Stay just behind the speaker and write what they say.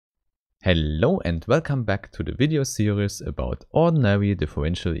Hello and welcome back to the video series about ordinary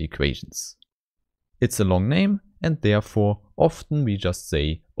differential equations. It's a long name and therefore often we just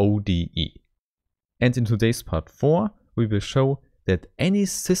say ODE. And in today's part 4 we will show that any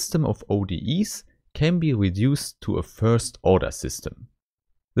system of ODEs can be reduced to a first order system.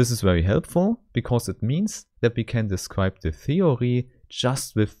 This is very helpful because it means that we can describe the theory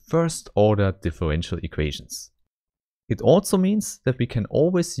just with first order differential equations. It also means that we can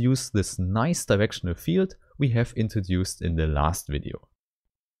always use this nice directional field we have introduced in the last video.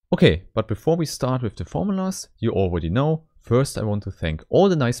 Okay, but before we start with the formulas, you already know, first I want to thank all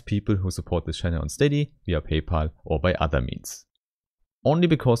the nice people who support this channel on Steady via PayPal or by other means. Only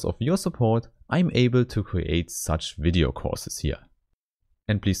because of your support, I'm able to create such video courses here.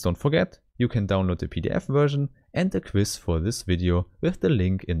 And please don't forget, you can download the PDF version and the quiz for this video with the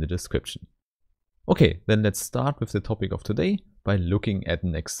link in the description. Okay, then let's start with the topic of today by looking at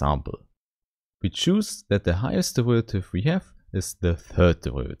an example. We choose that the highest derivative we have is the third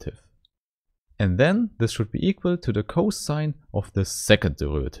derivative. And then this should be equal to the cosine of the second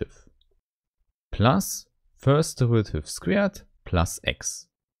derivative plus first derivative squared plus x.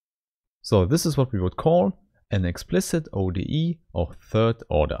 So this is what we would call an explicit ODE of third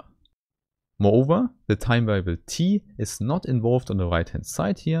order. Moreover, the time variable t is not involved on the right hand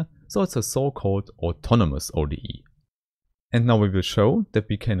side here, so it's a so-called autonomous ODE. And now we will show that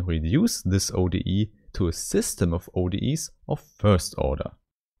we can reduce this ODE to a system of ODEs of first order.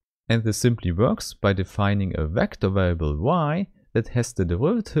 And this simply works by defining a vector variable y that has the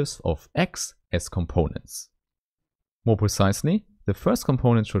derivatives of x as components. More precisely, the first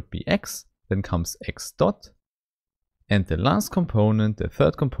component should be x, then comes x dot, and the last component, the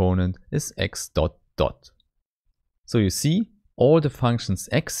third component, is x dot dot. So you see, all the functions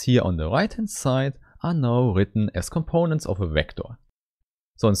x here on the right hand side are now written as components of a vector.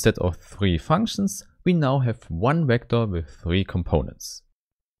 So instead of 3 functions, we now have one vector with 3 components.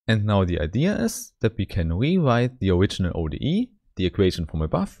 And now the idea is that we can rewrite the original ODE, the equation from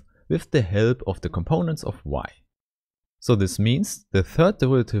above, with the help of the components of y. So this means the third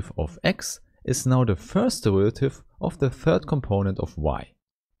derivative of x is now the first derivative of the third component of y.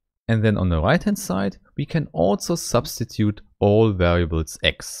 And then on the right hand side, we can also substitute all variables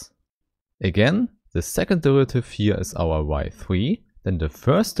x. Again, the second derivative here is our y3, then the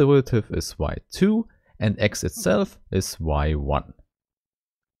first derivative is y2, and x itself is y1.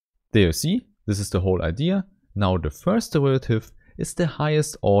 There you see, this is the whole idea. Now the first derivative is the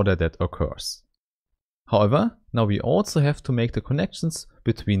highest order that occurs. However, now we also have to make the connections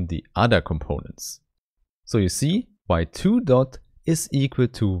between the other components. So you see, y2 dot is equal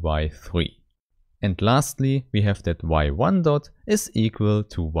to y3. And lastly, we have that y1 dot is equal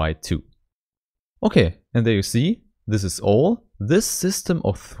to y2. Okay, and there you see, this is all. This system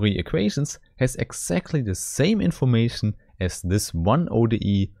of 3 equations has exactly the same information as this one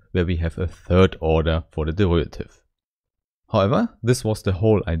ODE where we have a third order for the derivative. However, this was the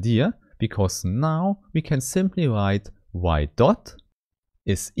whole idea, because now we can simply write y dot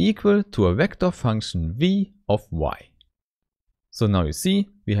is equal to a vector function v of y. So now you see,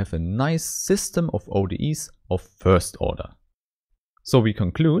 we have a nice system of ODEs of first order. So we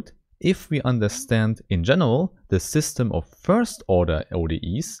conclude, if we understand in general the system of first order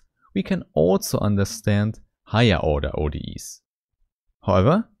ODEs, we can also understand higher order ODEs.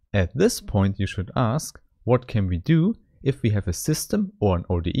 However, at this point you should ask, what can we do if we have a system or an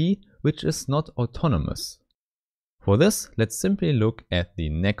ODE which is not autonomous? For this, let's simply look at the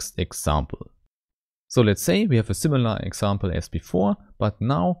next example. So let's say we have a similar example as before, but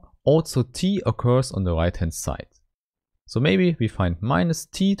now also t occurs on the right hand side. So maybe we find minus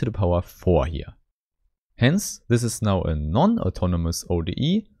t to the power 4 here. Hence, this is now a non-autonomous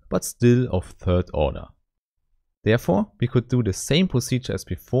ODE, but still of third order. Therefore, we could do the same procedure as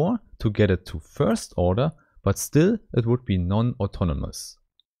before to get it to first order, but still it would be non-autonomous.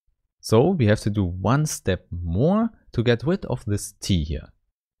 So we have to do one step more to get rid of this t here.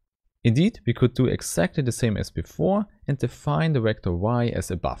 Indeed, we could do exactly the same as before and define the vector y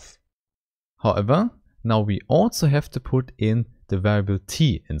as above. However, now we also have to put in the variable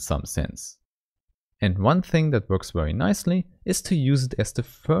t in some sense. And one thing that works very nicely is to use it as the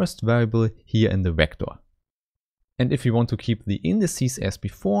first variable here in the vector. And if we want to keep the indices as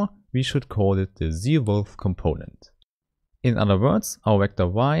before, we should call it the 0th component. In other words, our vector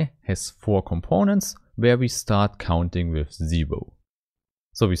y has 4 components where we start counting with 0.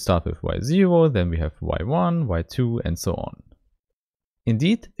 So we start with y0, then we have y1, y2, and so on.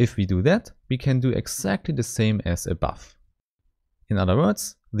 Indeed, if we do that, we can do exactly the same as above. In other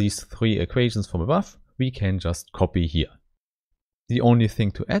words, these 3 equations from above we can just copy here. The only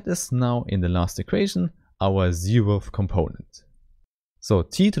thing to add is now in the last equation our 0th component. So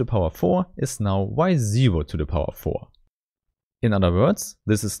t to the power 4 is now y0 to the power 4. In other words,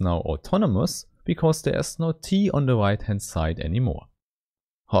 this is now autonomous because there is no t on the right hand side anymore.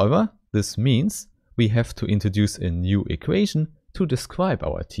 However, this means we have to introduce a new equation to describe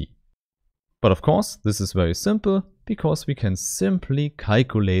our t. But of course, this is very simple because we can simply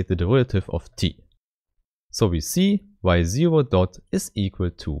calculate the derivative of t. So we see y0 dot is equal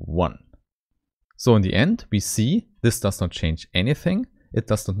to 1. So in the end, we see this does not change anything. It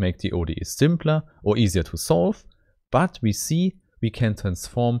does not make the ODE simpler or easier to solve, but we see we can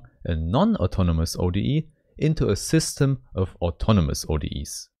transform a non-autonomous ODE into a system of autonomous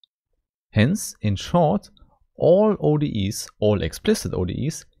ODEs. Hence, in short, all ODEs, all explicit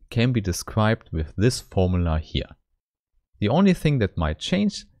ODEs, can be described with this formula here. The only thing that might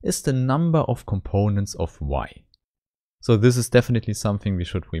change is the number of components of y. So this is definitely something we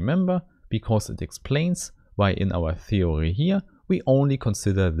should remember because it explains why in our theory here we only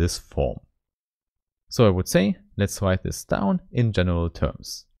consider this form. So I would say, let's write this down in general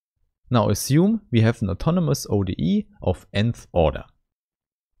terms. Now assume we have an autonomous ODE of nth order.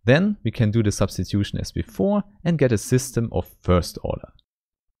 Then we can do the substitution as before and get a system of first order.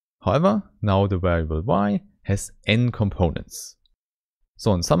 However, now the variable y has n components.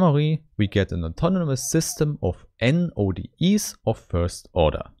 So in summary, we get an autonomous system of n ODEs of first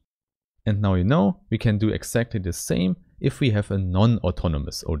order. And now you know we can do exactly the same if we have a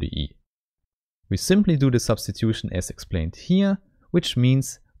non-autonomous ODE. We simply do the substitution as explained here, which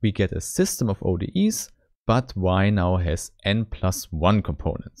means we get a system of ODEs, but y now has n plus 1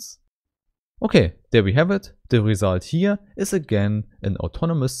 components. Okay, there we have it. The result here is again an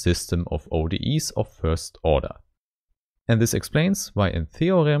autonomous system of ODEs of first order. And this explains why in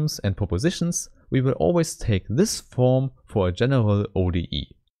theorems and propositions we will always take this form for a general ODE.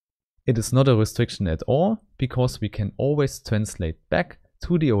 It is not a restriction at all because we can always translate back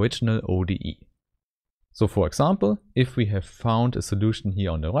to the original ODE. So for example, if we have found a solution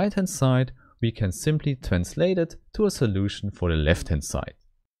here on the right hand side, we can simply translate it to a solution for the left hand side.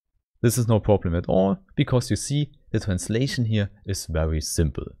 This is no problem at all because you see the translation here is very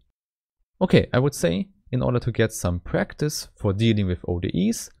simple. Okay, I would say in order to get some practice for dealing with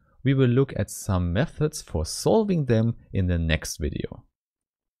ODEs, we will look at some methods for solving them in the next video.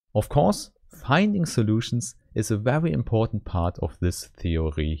 Of course, finding solutions is a very important part of this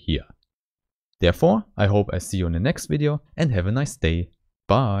theory here. Therefore, I hope I see you in the next video and have a nice day.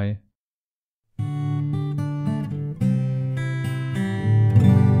 Bye!